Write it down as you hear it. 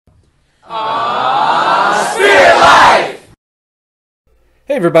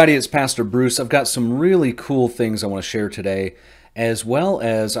Hey everybody, it's Pastor Bruce. I've got some really cool things I want to share today, as well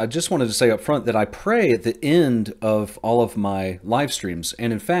as I just wanted to say up front that I pray at the end of all of my live streams.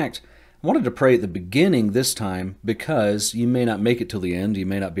 And in fact, I wanted to pray at the beginning this time because you may not make it till the end. You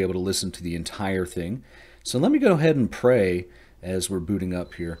may not be able to listen to the entire thing. So let me go ahead and pray as we're booting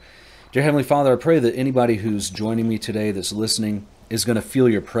up here. Dear Heavenly Father, I pray that anybody who's joining me today that's listening is going to feel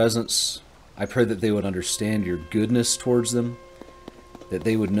your presence. I pray that they would understand your goodness towards them, that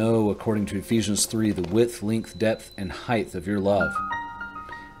they would know, according to Ephesians 3, the width, length, depth, and height of your love.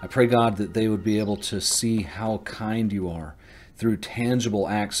 I pray, God, that they would be able to see how kind you are through tangible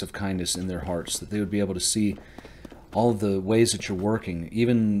acts of kindness in their hearts, that they would be able to see all of the ways that you're working,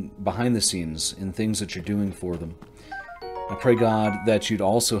 even behind the scenes, in things that you're doing for them. I pray, God, that you'd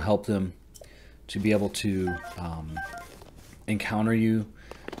also help them to be able to encounter you,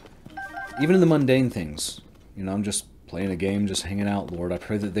 even in the mundane things. You know, I'm just playing a game, just hanging out, Lord. I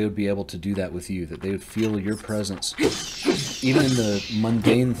pray that they would be able to do that with you, that they would feel your presence, even in the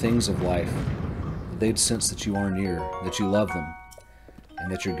mundane things of life, that they'd sense that you are near, that you love them,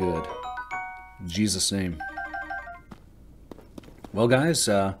 and that you're good. In Jesus' name. Well, guys,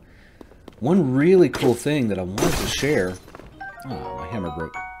 one really cool thing that I wanted to share. My hammer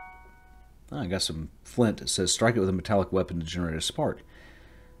broke. I got some flint. It says, strike it with a metallic weapon to generate a spark.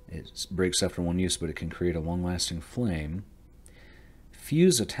 It breaks after one use, but it can create a long-lasting flame.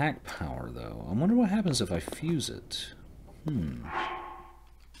 Fuse attack power, though. I wonder what happens if I fuse it.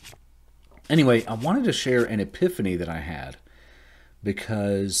 Anyway, I wanted to share an epiphany that I had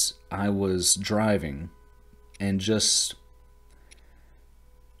because I was driving and just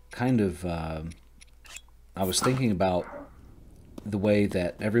kind of, I was thinking about the way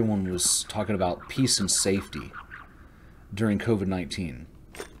that everyone was talking about peace and safety during COVID-19.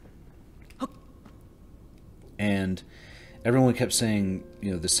 And everyone kept saying,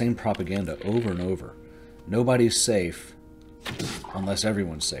 you know, the same propaganda over and over. Nobody's safe unless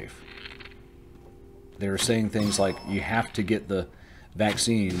everyone's safe. They were saying things like, you have to get the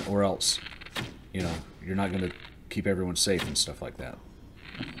vaccine or else, you know, you're not going to keep everyone safe and stuff like that.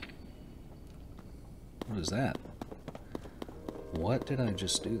 What is that? What did I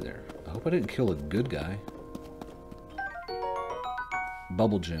just do there? I hope I didn't kill a good guy.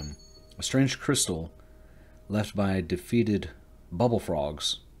 Bubble gem. A strange crystal left by defeated bubble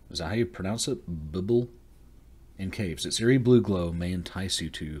frogs. Is that how you pronounce it? Bubble? In caves. Its eerie blue glow may entice you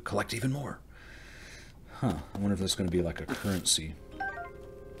to collect even more. Huh. I wonder if that's going to be like a currency.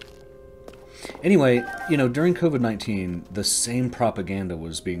 Anyway, you know, during COVID-19, the same propaganda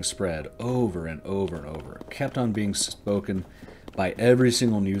was being spread over and over and over. It kept on being spoken by every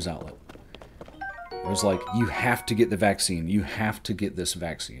single news outlet. It was like, you have to get the vaccine. You have to get this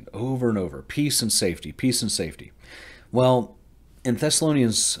vaccine. Over and over. Peace and safety. Peace and safety. Well, in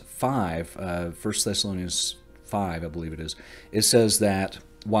Thessalonians 5, 1 Thessalonians 5, I believe it is, it says that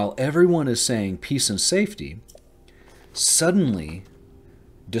while everyone is saying peace and safety, suddenly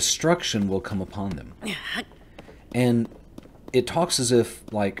destruction will come upon them. And it talks as if,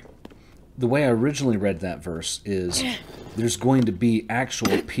 like, the way I originally read that verse is there's going to be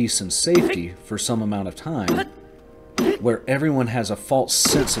actual peace and safety for some amount of time where everyone has a false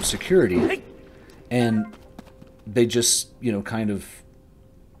sense of security and they just, you know, kind of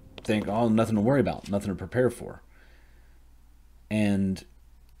think, oh, nothing to worry about, nothing to prepare for. And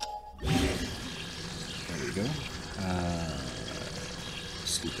there we go.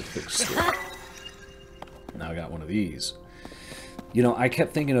 Stupid fix stick. Now I got one of these. You know, I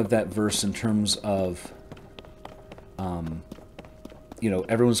kept thinking of that verse in terms of, you know,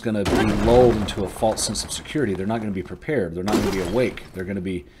 everyone's going to be lulled into a false sense of security. They're not going to be prepared. They're not going to be awake. They're going to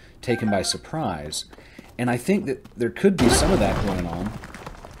be taken by surprise. And I think that there could be some of that going on.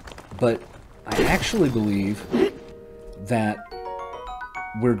 But I actually believe that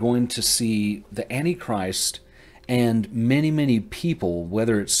we're going to see the Antichrist and many, many people,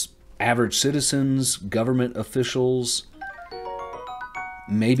 whether it's average citizens, government officials,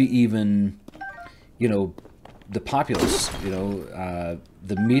 maybe even, you know, the populace, you know,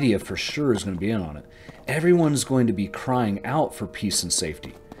 the media for sure is going to be in on it. Everyone's going to be crying out for peace and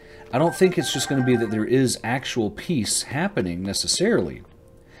safety. I don't think it's just going to be that there is actual peace happening necessarily,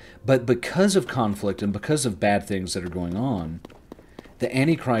 but because of conflict and because of bad things that are going on, the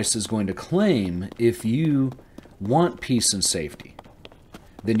Antichrist is going to claim, if you want peace and safety,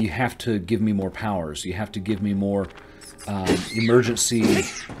 then you have to give me more powers. You have to give me more emergency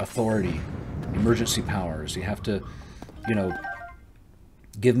authority, emergency powers. You have to, you know,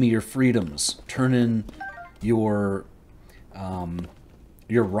 give me your freedoms. Turn in your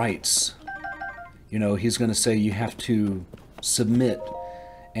rights. You know, he's going to say you have to submit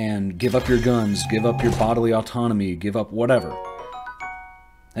and give up your guns, give up your bodily autonomy, give up whatever.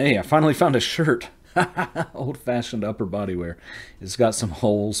 Hey, I finally found a shirt. Old-fashioned upper body wear. It's got some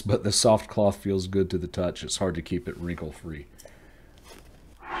holes, but the soft cloth feels good to the touch. It's hard to keep it wrinkle-free.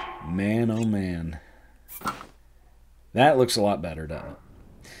 Man, oh man. That looks a lot better, doesn't it?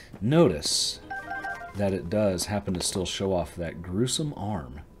 Notice that it does happen to still show off that gruesome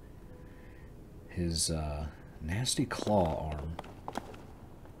arm. His nasty claw arm.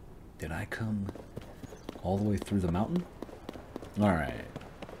 Did I come all the way through the mountain? Alright.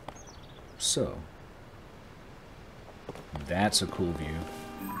 So, that's a cool view.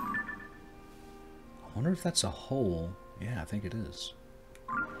 I wonder if that's a hole. Yeah, I think it is.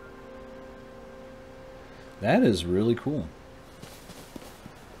 That is really cool.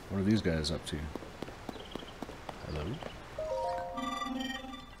 What are these guys up to? Hello?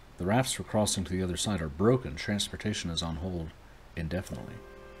 The rafts for crossing to the other side are broken. Transportation is on hold indefinitely.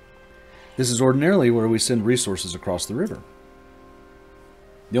 This is ordinarily where we send resources across the river.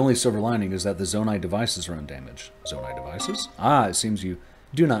 The only silver lining is that the Zonaite devices are undamaged. Zonaite devices? Ah, it seems you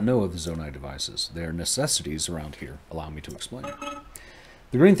do not know of the Zonaite devices. They are necessities around here. Allow me to explain.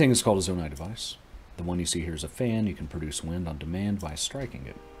 The green thing is called a Zonaite device. The one you see here is a fan. You can produce wind on demand by striking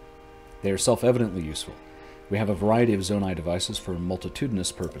it. They are self-evidently useful. We have a variety of Zonaite devices for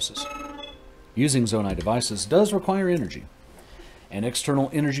multitudinous purposes. Using Zonaite devices does require energy. An external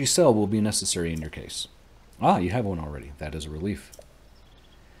energy cell will be necessary in your case. Ah, you have one already. That is a relief.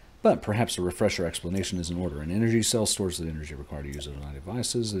 But perhaps a refresher explanation is in order. An energy cell stores the energy required to use Zonaite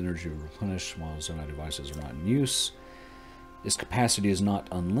devices. The energy will replenish while Zonaite devices are not in use. Its capacity is not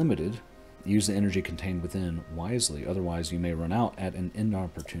unlimited. Use the energy contained within wisely, otherwise you may run out at an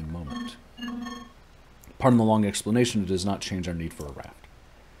inopportune moment. Pardon the long explanation, it does not change our need for a raft.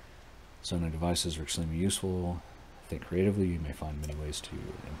 Zonaite devices are extremely useful. Think creatively, you may find many ways to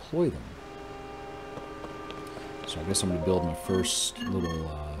employ them. So I guess I'm going to build my first little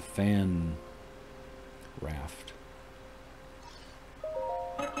fan raft.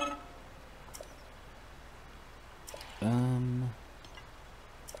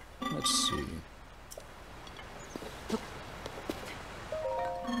 Let's see.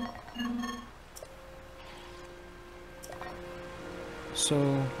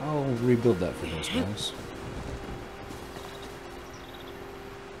 So I'll rebuild that for those guys.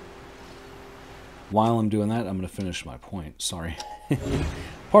 While I'm doing that, I'm going to finish my point. Sorry.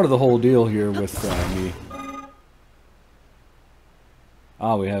 Part of the whole deal here with me...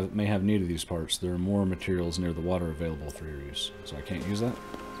 Ah, we may have need of these parts. There are more materials near the water available for your use. So I can't use that?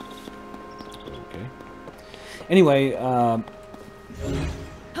 Okay. Anyway,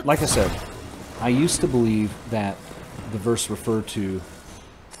 like I said, I used to believe that the verse referred to,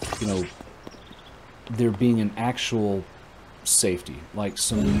 you know, there being an actual safety. Like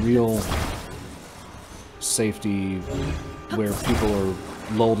some real safety where people are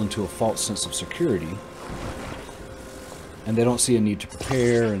lulled into a false sense of security. And they don't see a need to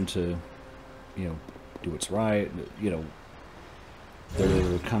prepare and to, you know, do what's right. You know,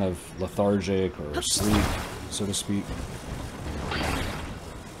 they're kind of lethargic or asleep, so to speak.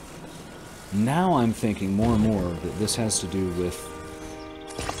 Now I'm thinking more and more that this has to do with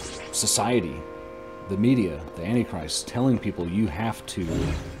society, the media, the Antichrist, telling people you have to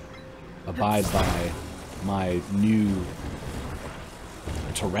abide by my new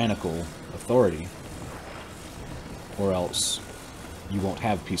tyrannical authority, or else you won't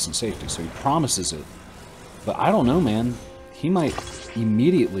have peace and safety. So he promises it. But I don't know, man. He might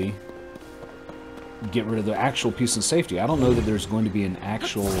immediately get rid of the actual peace and safety. I don't know that there's going to be an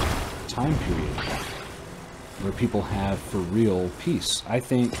actual time period where people have for real peace. I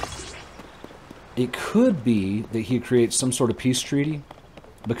think it could be that he creates some sort of peace treaty,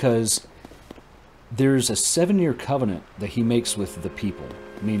 because there's a 7-year covenant that he makes with the people,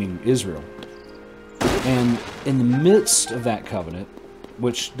 meaning Israel. And in the midst of that covenant,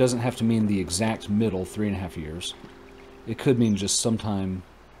 which doesn't have to mean the exact middle, 3.5 years, it could mean just sometime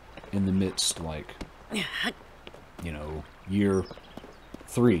in the midst, like, you know, year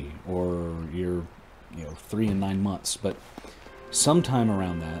 3 or year, you know, 3 and 9 months. But sometime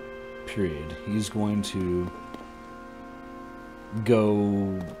around that period, he's going to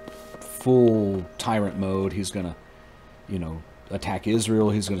go full tyrant mode. He's going to, you know, attack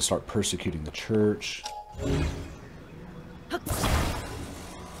Israel. He's going to start persecuting the church.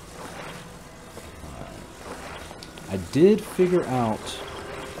 I did figure out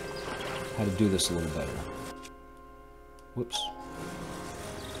how to do this a little better. Whoops.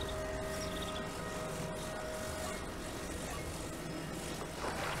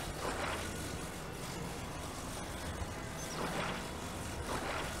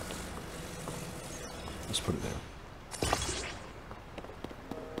 put it there.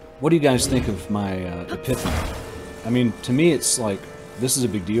 What do you guys think of my epiphany? I mean, to me it's like, this is a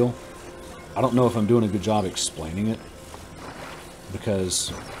big deal. I don't know if I'm doing a good job explaining it,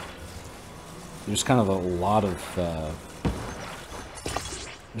 because there's kind of a lot of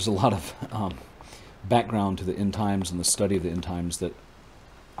background to the end times and the study of the end times that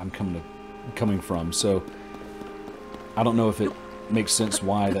I'm coming from. So I don't know if it makes sense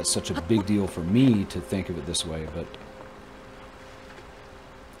why that's such a big deal for me to think of it this way, but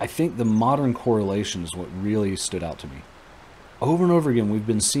I think the modern correlation is what really stood out to me. Over and over again, we've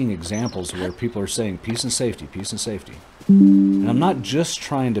been seeing examples where people are saying peace and safety, peace and safety. And I'm not just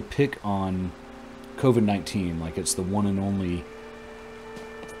trying to pick on COVID-19, like it's the one and only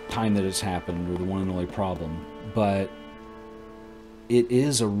time that it's happened or the one and only problem, but it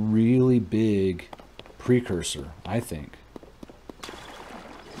is a really big precursor, I think.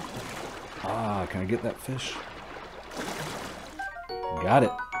 Ah, can I get that fish? Got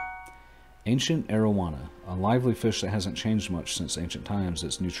it. Ancient arowana, a lively fish that hasn't changed much since ancient times.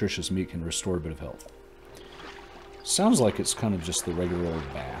 Its nutritious meat can restore a bit of health. Sounds like it's kind of just the regular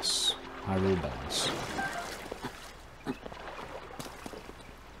old bass. High-road bass.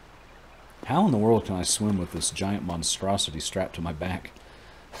 How in the world can I swim with this giant monstrosity strapped to my back?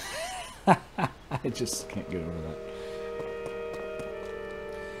 I just can't get over that.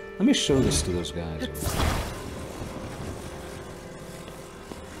 Let me show this to those guys.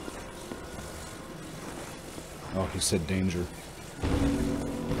 Oh, he said danger.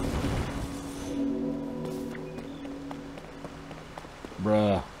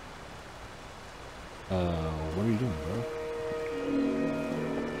 Bruh. What are you doing, bro?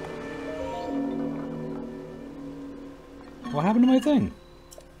 What happened to my thing?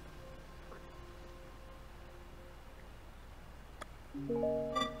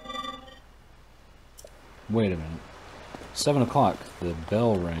 Wait a minute. 7 o'clock, the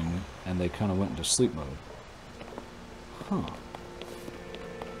bell rang, and they kind of went into sleep mode. Huh.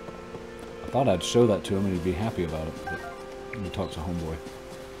 I thought I'd show that to him and he'd be happy about it, but let me talk to homeboy.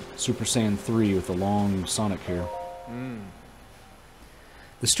 Super Saiyan 3 with the long Sonic hair.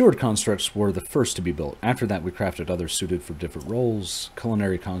 The steward constructs were the first to be built. After that, we crafted others suited for different roles,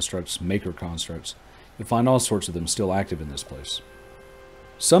 culinary constructs, maker constructs. You'll find all sorts of them still active in this place.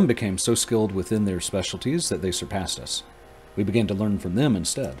 Some became so skilled within their specialties that they surpassed us. We began to learn from them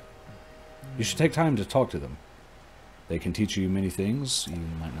instead. You should take time to talk to them. They can teach you many things you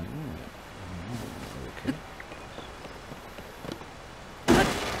might not know yet. Okay.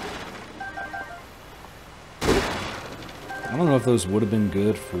 I don't know if those would have been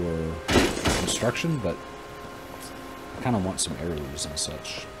good for construction, but I kind of want some arrows and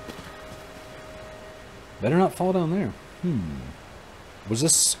such. Better not fall down there. Was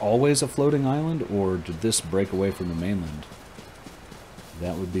this always a floating island, or did this break away from the mainland?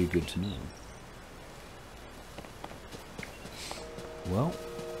 That would be good to know. Well,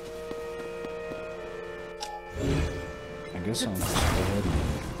 I guess I'll just go ahead and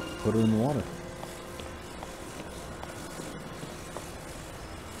put her in the water.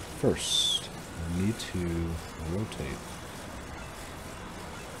 First, I need to rotate.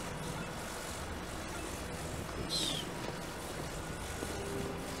 Like this.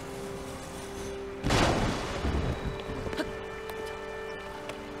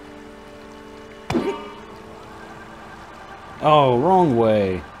 Oh, wrong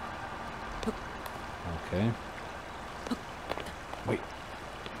way. Okay. Wait.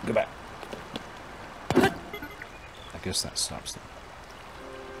 Go back. I guess that stops them.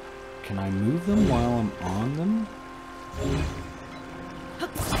 Can I move them while I'm on them?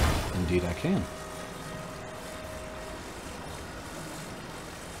 Indeed I can.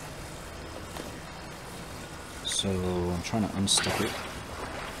 So I'm trying to unstick it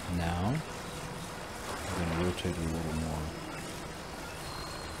now. I'm going to rotate it a little more.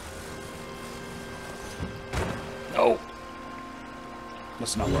 No!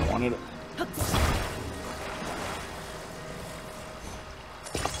 That's not where I wanted it.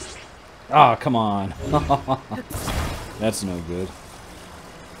 Ah, come on. That's no good.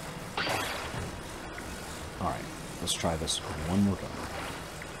 Alright, let's try this one more time.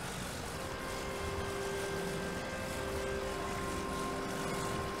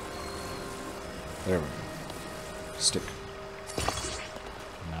 There we go. Stick.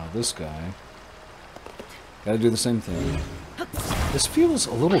 Now this guy. Gotta do the same thing. This feels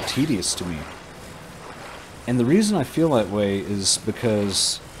a little tedious to me. And the reason I feel that way is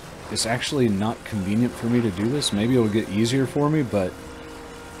because it's actually not convenient for me to do this. Maybe it'll get easier for me, but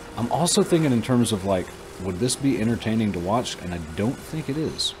I'm also thinking in terms of like, would this be entertaining to watch? And I don't think it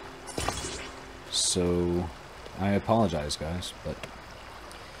is. So I apologize, guys, but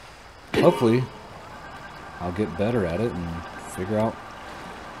hopefully I'll get better at it and figure out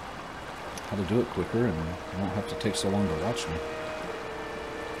how to do it quicker, and you won't have to take so long to watch me.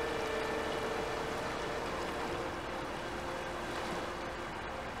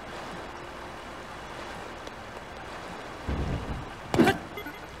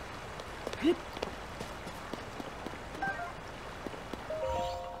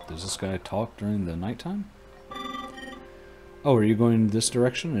 Does this guy talk during the nighttime? Oh, are you going this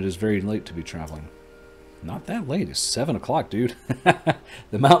direction? It is very late to be traveling. Not that late. It's 7 o'clock, dude.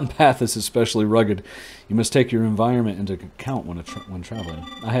 The mountain path is especially rugged. You must take your environment into account when traveling.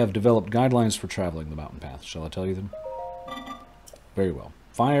 I have developed guidelines for traveling the mountain path. Shall I tell you them? Very well.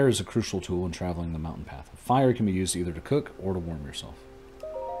 Fire is a crucial tool in traveling the mountain path. Fire can be used either to cook or to warm yourself.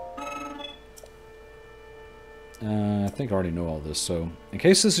 I think I already know all this, so in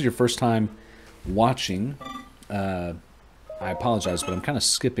case this is your first time watching, I apologize, but I'm kind of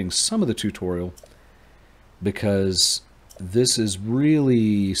skipping some of the tutorial because this is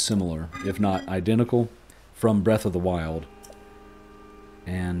really similar, if not identical, from Breath of the Wild,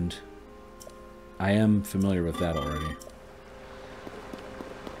 and I am familiar with that already.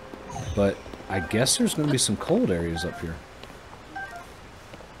 But I guess there's going to be some cold areas up here.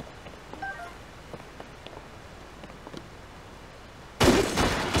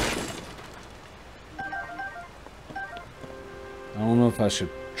 I don't know if I should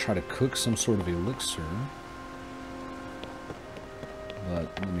try to cook some sort of elixir, but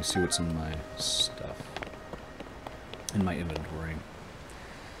let me see what's in my stuff, in my inventory.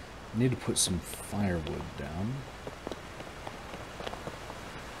 I need to put some firewood down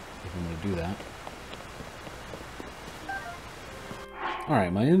if I'm going to do that.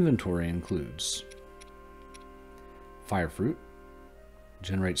 Alright, my inventory includes fire fruit,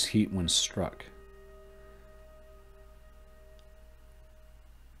 generates heat when struck.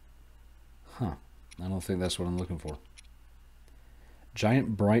 Huh, I don't think that's what I'm looking for.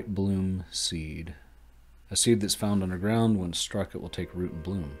 Giant bright bloom seed. A seed that's found underground. When struck, it will take root and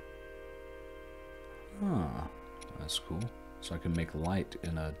bloom. Ah, that's cool. So I can make light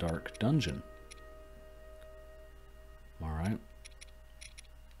in a dark dungeon. Alright.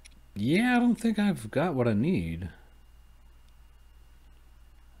 Yeah, I don't think I've got what I need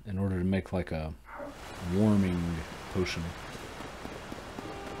in order to make like a warming potion.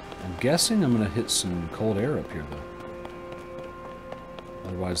 I'm guessing I'm going to hit some cold air up here, though.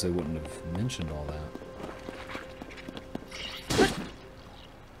 Otherwise, they wouldn't have mentioned all that.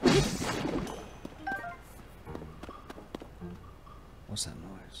 What's that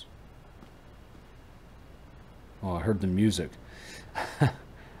noise? Oh, I heard the music.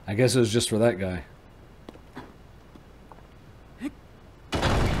 I guess it was just for that guy.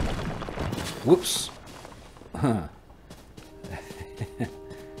 Whoops. Huh.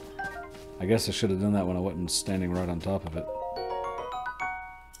 I guess I should have done that when I wasn't standing right on top of it.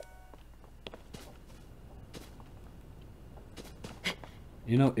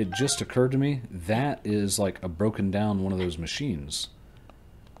 You know, it just occurred to me, that is like a broken down one of those machines.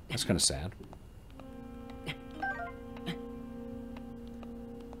 That's kind of sad.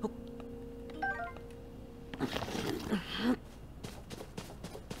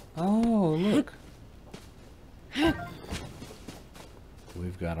 Oh, look.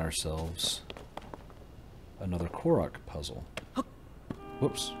 We've got ourselves another Korok puzzle.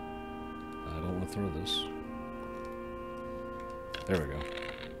 Whoops. I don't want to throw this. There we go.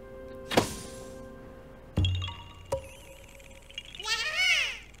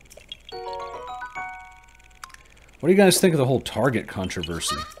 What do you guys think of the whole Target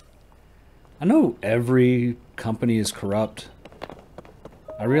controversy? I know every company is corrupt.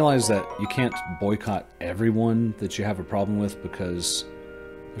 I realize that you can't boycott everyone that you have a problem with because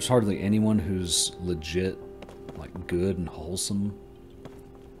there's hardly anyone who's legit, like, good and wholesome.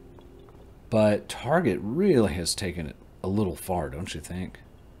 But Target really has taken it a little far, don't you think?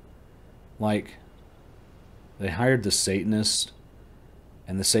 Like, they hired the Satanist,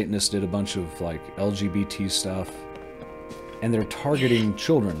 and the Satanist did a bunch of, like, LGBT stuff, and they're targeting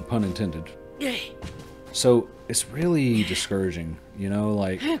children, pun intended. So, it's really discouraging, you know,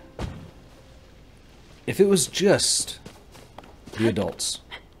 like, if it was just the adults,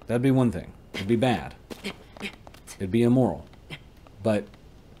 that'd be one thing. It'd be bad. It'd be immoral. But,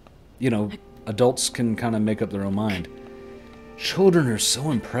 you know, adults can kind of make up their own mind. Children are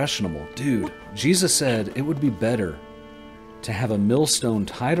so impressionable. Dude, Jesus said it would be better to have a millstone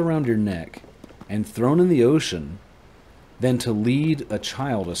tied around your neck and thrown in the ocean than to lead a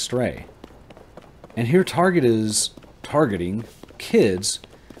child astray. And here Target is targeting kids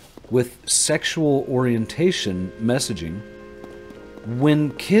with sexual orientation messaging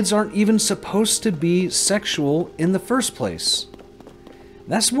when kids aren't even supposed to be sexual in the first place.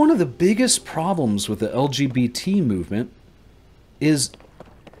 That's one of the biggest problems with the LGBT movement, is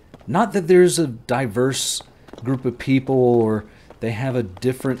not that there's a diverse group of people or they have a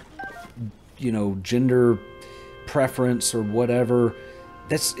different, you know, gender preference or whatever.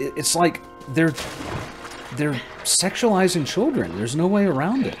 It's like they're sexualizing children. There's no way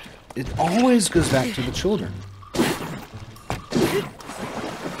around it. It always goes back to the children.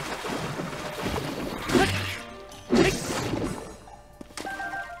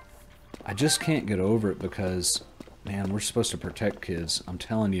 I just can't get over it because, man, we're supposed to protect kids. I'm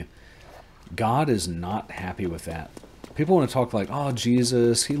telling you, God is not happy with that. People want to talk like, oh,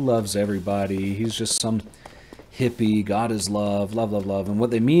 Jesus, he loves everybody. He's just some hippie. God is love, love, love, love. And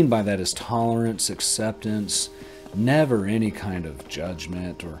what they mean by that is tolerance, acceptance, never any kind of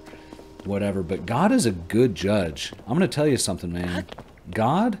judgment or whatever. But God is a good judge. I'm going to tell you something, man.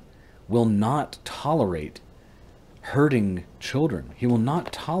 God will not tolerate hurting children. He will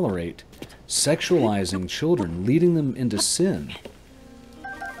not tolerate sexualizing children, leading them into sin.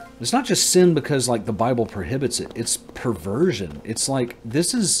 It's not just sin because, like, the Bible prohibits it. It's perversion. It's like,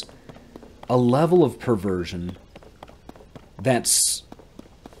 this is a level of perversion that's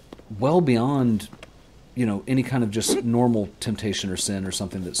well beyond, you know, any kind of just normal temptation or sin or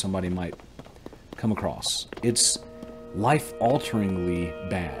something that somebody might come across. It's life-alteringly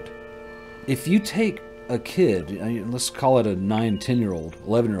bad. If you take a kid, let's call it a 9, 10-year-old,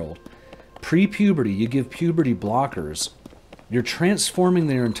 11-year-old, pre-puberty, you give puberty blockers, you're transforming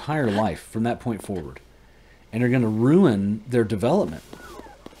their entire life from that point forward. And you're going to ruin their development.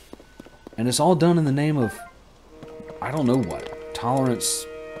 And it's all done in the name of, I don't know what, tolerance.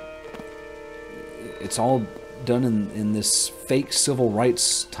 It's all done in this fake civil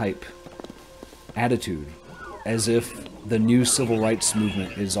rights type attitude. As if the new civil rights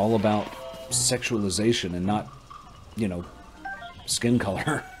movement is all about sexualization and not, you know, skin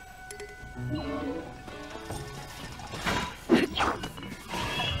color.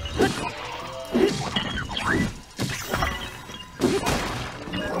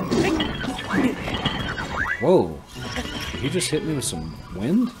 Whoa, did he just hit me with some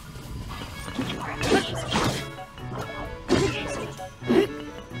wind?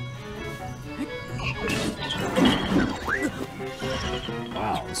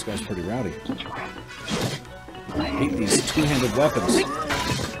 Wow, this guy's pretty rowdy. I hate these two-handed weapons.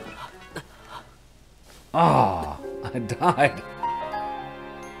 Ah, I died.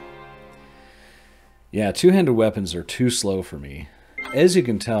 Yeah, two-handed weapons are too slow for me. As you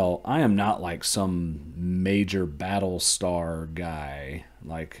can tell, I am not like some major battle star guy.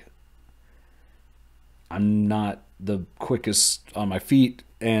 Like, I'm not the quickest on my feet,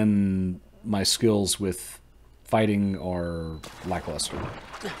 and my skills with fighting are lackluster.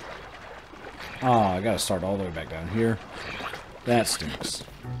 Ah, I gotta start all the way back down here. That stinks.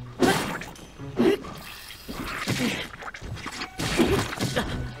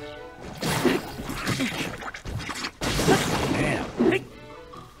 Damn.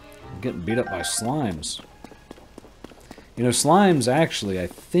 I'm getting beat up by slimes. You know, slimes actually, I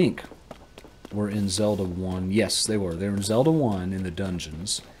think, were in Zelda 1. Yes, they were. They were in Zelda 1 in the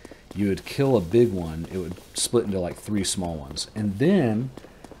dungeons. You would kill a big one, it would split into like 3 small ones. And then,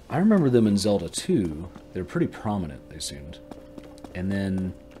 I remember them in Zelda 2. They're pretty prominent, they seemed. And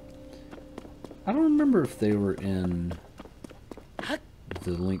then, I don't remember if they were in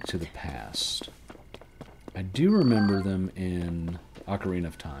the Link to the Past. I do remember them in Ocarina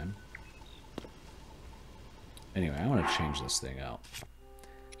of Time. Anyway, I want to change this thing out.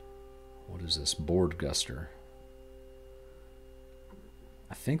 What is this? Board Guster.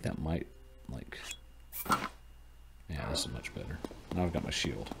 I think that might, like... Yeah, this is much better. Now I've got my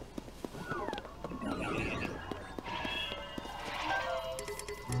shield.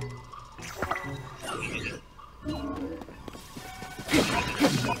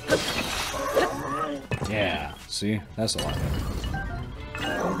 Yeah, see? That's a lot better.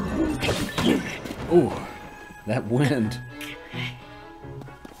 Ooh, that wind.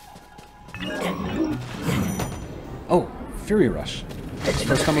 Oh, Fury Rush. That's the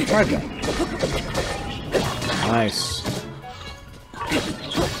first time I've tried that. Nice.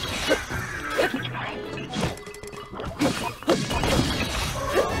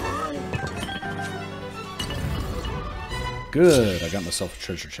 Good, I got myself a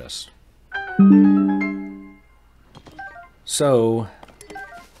treasure chest. So,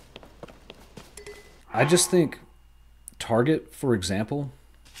 I just think Target, for example,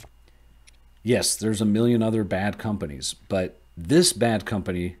 yes, there's a million other bad companies, but this bad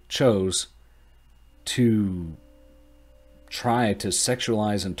company chose to try to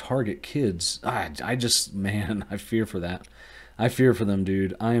sexualize and target kids. I just, man, I fear for that. I fear for them,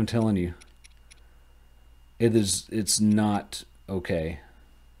 dude. I am telling you. It's not okay.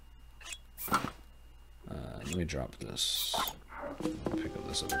 Let me drop this. Pick up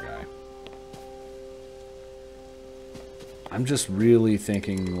this other guy. I'm just really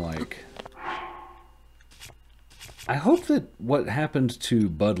thinking, like, I hope that what happened to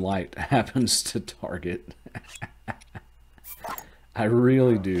Bud Light happens to Target. I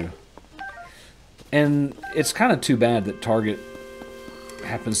really do. And it's kind of too bad that Target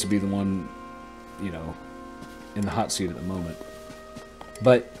happens to be the one, you know, in the hot seat at the moment.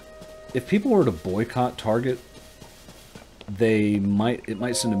 But if people were to boycott Target, it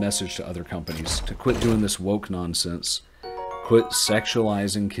might send a message to other companies to quit doing this woke nonsense, quit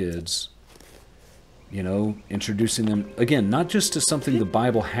sexualizing kids, you know, introducing them, again, not just to something the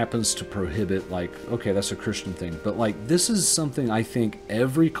Bible happens to prohibit, like, okay, that's a Christian thing, but, like, this is something I think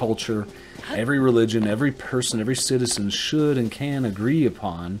every culture, every religion, every person, every citizen should and can agree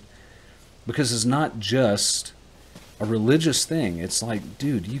upon, because it's not just a religious thing. It's like,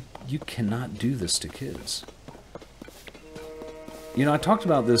 dude, you cannot do this to kids. You know, I talked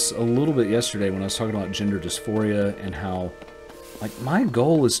about this a little bit yesterday when I was talking about gender dysphoria and how, like, my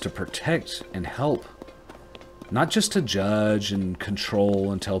goal is to protect and help. Not just to judge and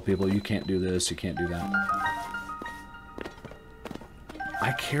control and tell people you can't do this, you can't do that.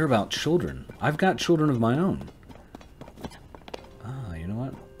 I care about children. I've got children of my own. Ah, you know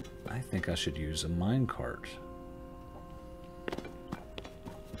what? I think I should use a minecart.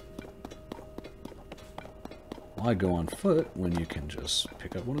 Why go on foot when you can just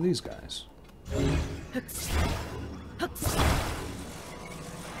pick up one of these guys?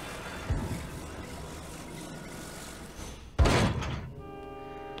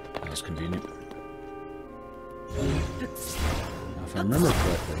 That's convenient. Now, if I remember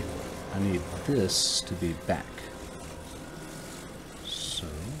correctly, I need this to be back. So,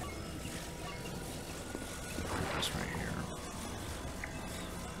 put this right here.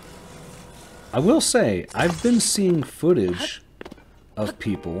 I will say, I've been seeing footage of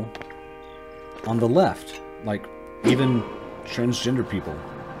people on the left, like even transgender people,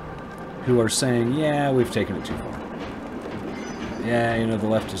 who are saying, yeah, we've taken it too far. Yeah, you know, the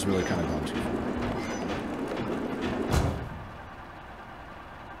left is really kind of going too far.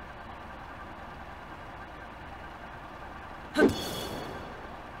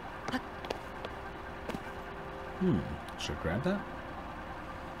 Should I grab that?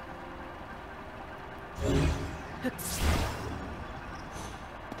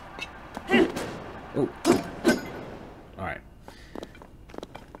 Oh. Alright.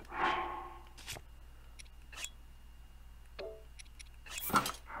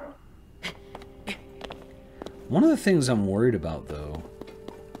 One of the things I'm worried about, though,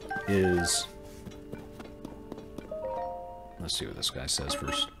 is... Let's see what this guy says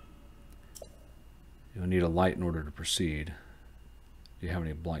first. You'll need a light in order to proceed. Do you have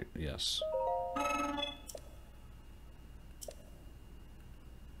any blight? Yes.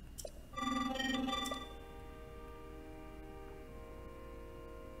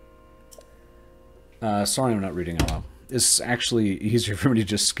 Sorry I'm not reading out loud. It's actually easier for me to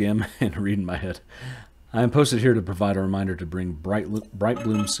just skim and read in my head. I am posted here to provide a reminder to bring bright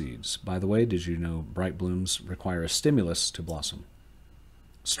bloom seeds. By the way, did you know bright blooms require a stimulus to blossom?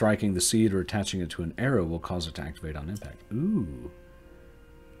 Striking the seed or attaching it to an arrow will cause it to activate on impact. Ooh.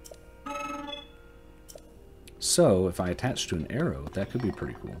 So, if I attach to an arrow, that could be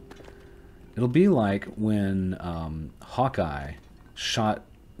pretty cool. It'll be like when Hawkeye shot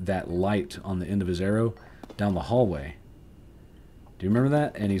that light on the end of his arrow down the hallway. Do you remember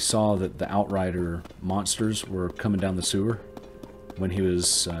that? And he saw that the Outrider monsters were coming down the sewer when he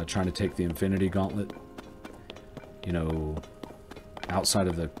was trying to take the Infinity Gauntlet. You know, outside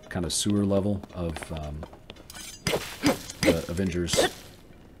of the kind of sewer level of the Avengers.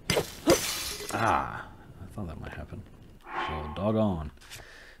 Ah, I thought that might happen. Well, doggone.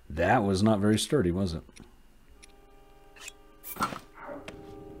 That was not very sturdy, was it?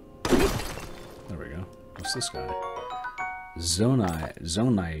 There we go. What's this guy?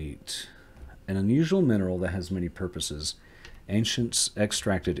 Zonaite. An unusual mineral that has many purposes. Ancients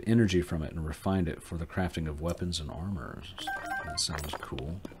extracted energy from it and refined it for the crafting of weapons and armor. That sounds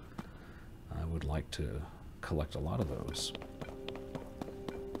cool. I would like to collect a lot of those.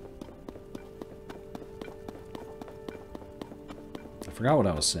 I forgot what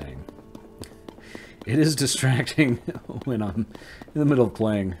I was saying. It is distracting when I'm in the middle of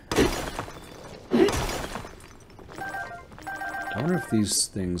playing. I wonder if these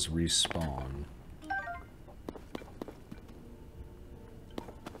things respawn.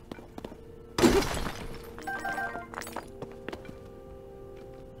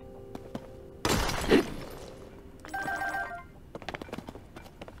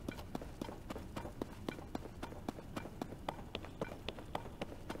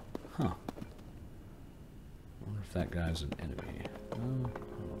 Huh. I wonder if that guy's an enemy. No,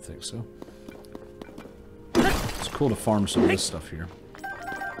 I don't think so. It's cool to farm some of this stuff here.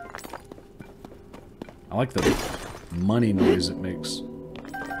 I like the money noise it makes.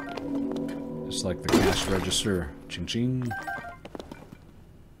 Just like the cash register. Ching ching.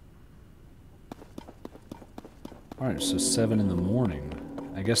 Alright, so 7 in the morning.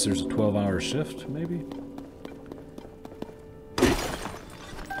 I guess there's a 12-hour shift, maybe?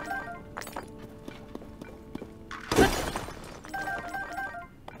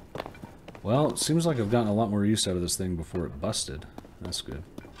 Well, it seems like I've gotten a lot more use out of this thing before it busted. That's good.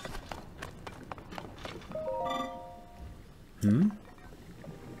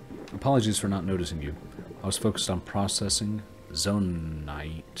 Apologies for not noticing you. I was focused on processing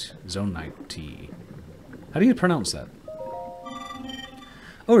Zonaite. Zonaite. How do you pronounce that?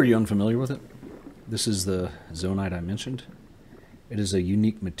 Oh, are you unfamiliar with it? This is the Zonaite I mentioned. It is a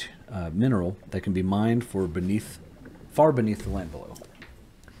unique mineral that can be mined far beneath the land below.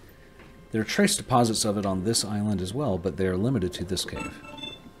 There are trace deposits of it on this island as well, but they are limited to this cave.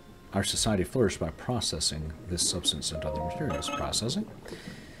 Our society flourished by processing this substance into other materials. Processing?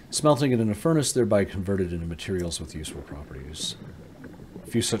 Smelting it in a furnace, thereby converted into materials with useful properties. A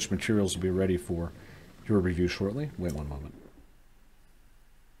few such materials will be ready for your review shortly. Wait one moment.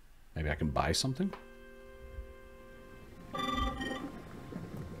 Maybe I can buy something?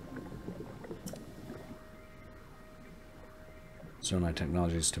 Zonaite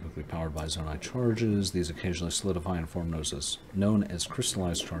technology is typically powered by Zonaite charges. These occasionally solidify and form known as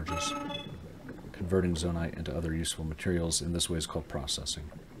crystallized charges. Converting Zonaite into other useful materials in this way is called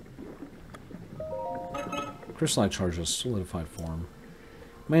processing. Crystallized charges solidified form.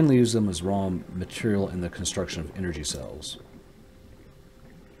 Mainly use them as raw material in the construction of energy cells.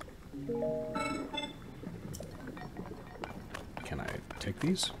 Can I take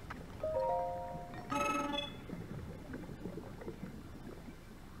these?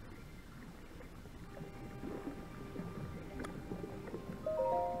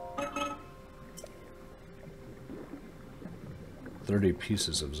 $30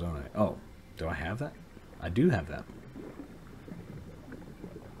 pieces of Zonaite. Oh, do I have that? I do have that.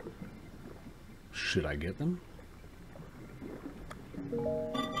 Should I get them?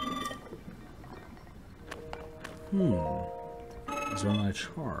 Zonaite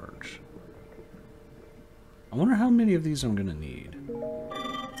charge. I wonder how many of these I'm gonna need.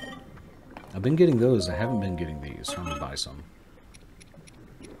 I've been getting those, I haven't been getting these, so I'm gonna buy some.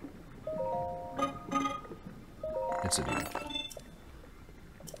 It's a deal.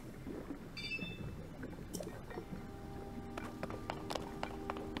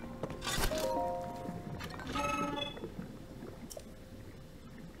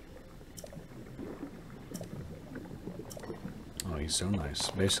 So nice.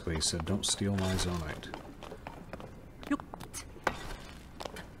 Basically, he said, don't steal my Zonaite.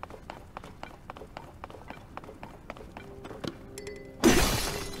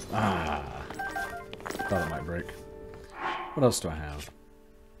 Ah. Thought it might break. What else do I have?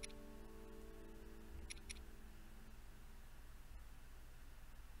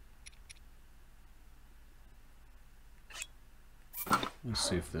 Let's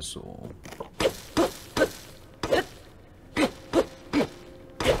see if this will...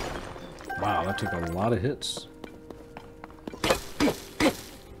 Wow, that took a lot of hits.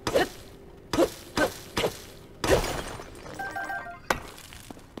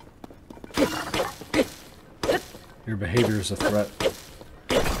 Your behavior is a threat.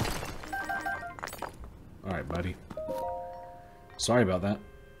 Alright, buddy. Sorry about that.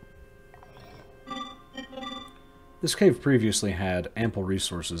 This cave previously had ample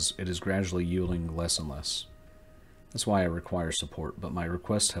resources. It is gradually yielding less and less. That's why I require support, but my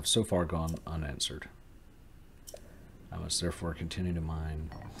requests have so far gone unanswered. I must therefore continue to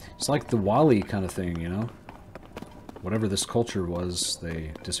mine. It's like the Wally kind of thing, you know? Whatever this culture was,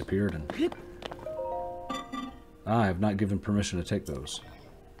 they disappeared and... I have not given permission to take those.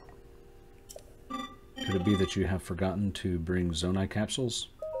 Could it be that you have forgotten to bring Zonaite capsules?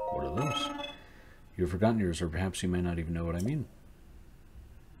 What are those? You have forgotten yours, or perhaps you may not even know what I mean.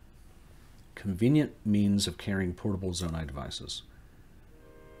 Convenient means of carrying portable Zonaite devices.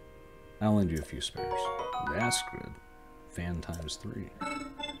 I'll lend you a few spares. That's good. Fan times 3.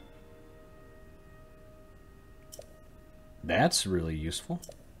 That's really useful.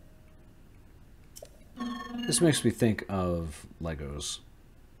 This makes me think of Legos.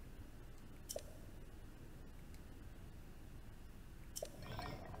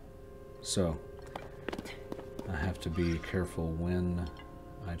 So, I have to be careful when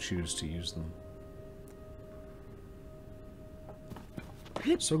I choose to use them.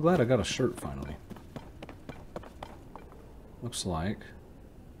 So glad I got a shirt finally. Looks like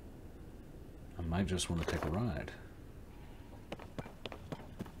I might just want to take a ride.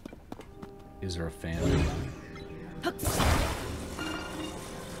 Is there a fan?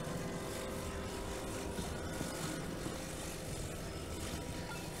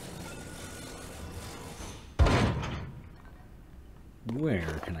 Where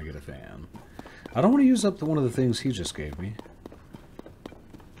can I get a fan? I don't want to use up one of the things he just gave me.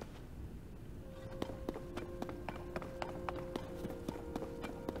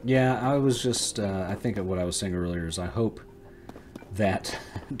 Yeah, I was just, I think what I was saying earlier is I hope that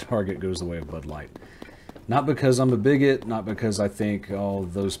Target goes the way of Bud Light. Not because I'm a bigot, not because I think, oh,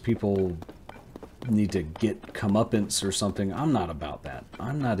 those people need to get comeuppance or something. I'm not about that.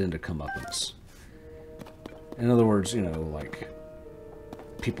 I'm not into comeuppance. In other words, you know, like,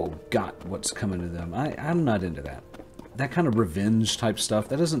 people got what's coming to them. I'm not into that. That kind of revenge type stuff,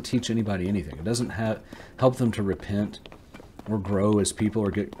 that doesn't teach anybody anything. It doesn't help them to repent or grow as people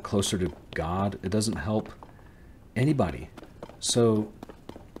or get closer to God. It doesn't help anybody. So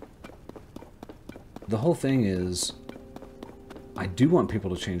the whole thing is, I do want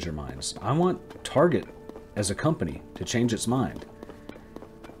people to change their minds. I want Target as a company to change its mind.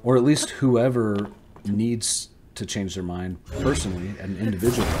 Or at least whoever needs to change their mind personally at an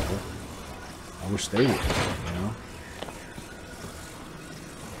individual level. I wish they would, you know?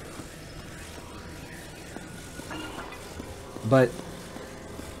 But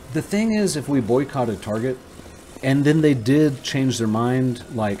the thing is, if we boycotted Target, and then they did change their mind,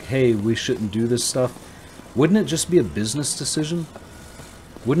 like, hey, we shouldn't do this stuff, wouldn't it just be a business decision?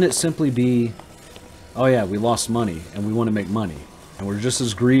 Wouldn't it simply be, oh yeah, we lost money, and we want to make money, and we're just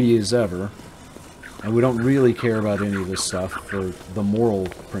as greedy as ever, and we don't really care about any of this stuff for the moral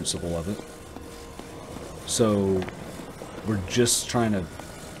principle of it. So we're just trying to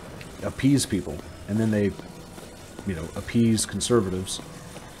appease people, and then they, you know, appease conservatives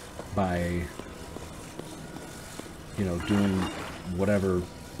by, you know, doing whatever,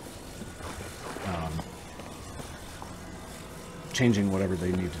 changing whatever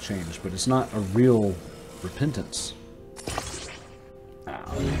they need to change. But it's not a real repentance.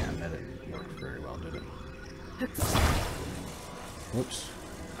 Oh man, that didn't work very well, did it? Whoops.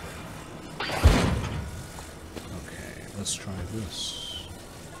 Okay, let's try this.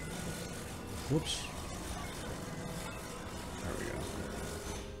 Whoops.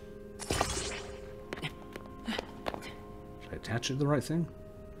 Attach it to the right thing?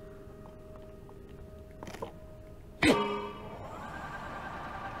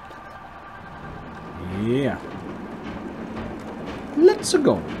 Yeah. Let's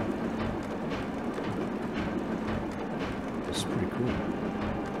go. This is pretty cool.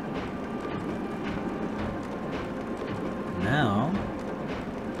 Now,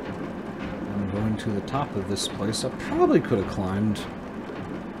 I'm going to the top of this place. I probably could have climbed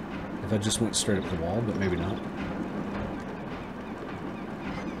if I just went straight up the wall, but maybe not.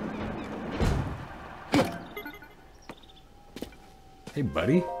 Hey,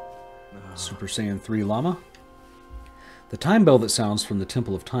 buddy. Super Saiyan 3 Llama. The time bell that sounds from the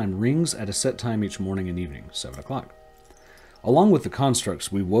Temple of Time rings at a set time each morning and evening, 7 o'clock. Along with the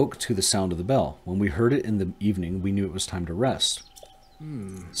constructs, we woke to the sound of the bell. When we heard it in the evening, we knew it was time to rest.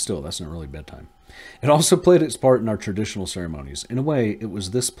 Still, that's not really bedtime. It also played its part in our traditional ceremonies. In a way, it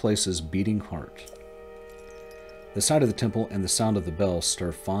was this place's beating heart. The sight of the temple and the sound of the bell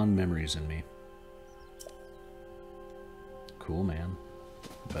stir fond memories in me. Cool, man.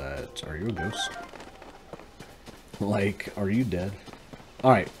 But are you a ghost? Like, are you dead?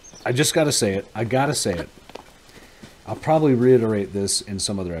 Alright, I just gotta say it. I gotta say it. I'll probably reiterate this in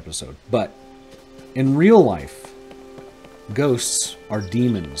some other episode. But, in real life, ghosts are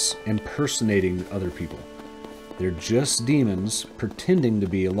demons impersonating other people. They're just demons pretending to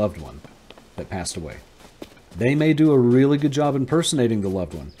be a loved one that passed away. They may do a really good job impersonating the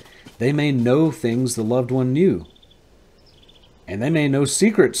loved one. They may know things the loved one knew. And they may know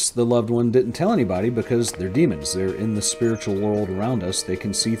secrets the loved one didn't tell anybody because they're demons. They're in the spiritual world around us. They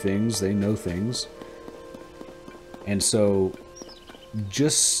can see things. They know things. And so,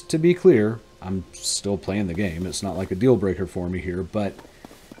 just to be clear, I'm still playing the game. It's not like a deal breaker for me here. But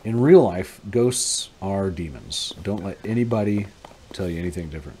in real life, ghosts are demons. Don't let anybody tell you anything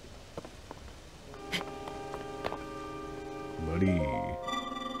different. Buddy.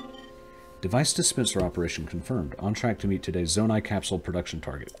 Device dispenser operation confirmed. On track to meet today's Zonaite capsule production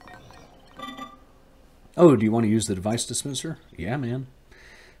target. Oh, do you want to use the device dispenser? Yeah, man.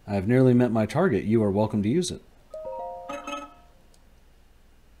 I've nearly met my target. You are welcome to use it.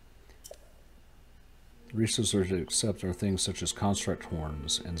 Resources to accept are things such as construct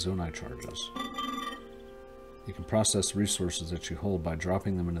horns and Zonaite charges. You can process resources that you hold by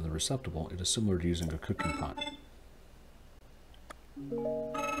dropping them into the receptacle. It is similar to using a cooking pot.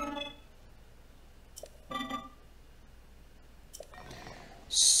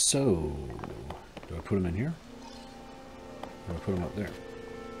 So, do I put them in here? Or do I put them up there?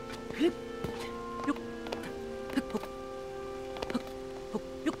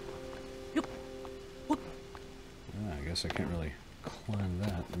 I guess I can't really climb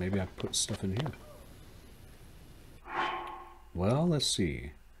that. Maybe I put stuff in here. Well, let's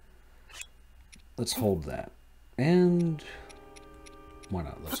see. Let's hold that. And why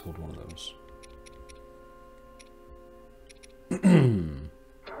not? Let's hold one of those.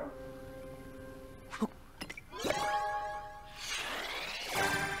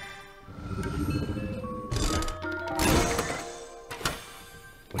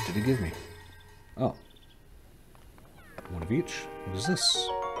 What did it give me? Oh. One of each. What is this?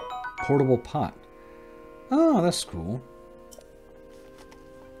 Portable pot. Oh, that's cool.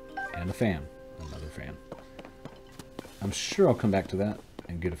 And a fan. Another fan. I'm sure I'll come back to that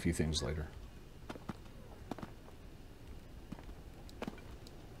and get a few things later.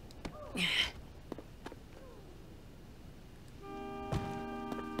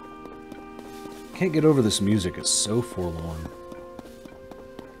 Can't get over this music. It's so forlorn.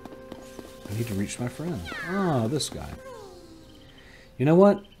 I need to reach my friend. Ah, this guy. You know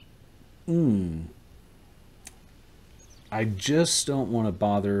what? I just don't want to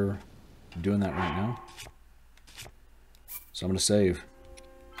bother doing that right now. So I'm going to save.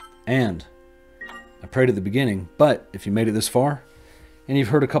 And I prayed at the beginning, but if you made it this far and you've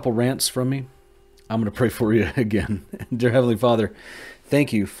heard a couple rants from me, I'm going to pray for you again. Dear Heavenly Father,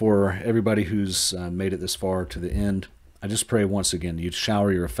 thank you for everybody who's made it this far to the end. I just pray once again you'd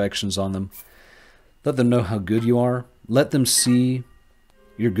shower your affections on them. Let them know how good you are. Let them see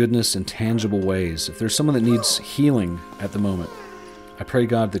your goodness in tangible ways. If there's someone that needs healing at the moment, I pray,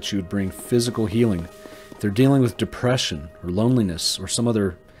 God, that you would bring physical healing. If they're dealing with depression or loneliness or some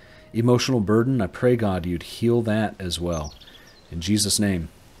other emotional burden, I pray, God, you'd heal that as well. In Jesus' name,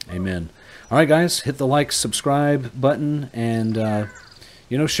 amen. All right, guys, hit the like, subscribe button, and,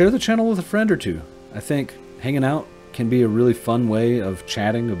 share the channel with a friend or two. I think hanging out can be a really fun way of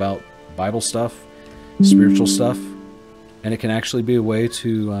chatting about Bible stuff, spiritual stuff, and it can actually be a way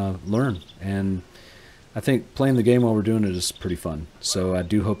to learn. And I think playing the game while we're doing it is pretty fun. So I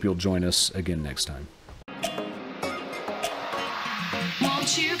do hope you'll join us again next time.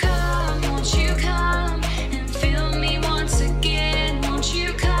 Won't you come?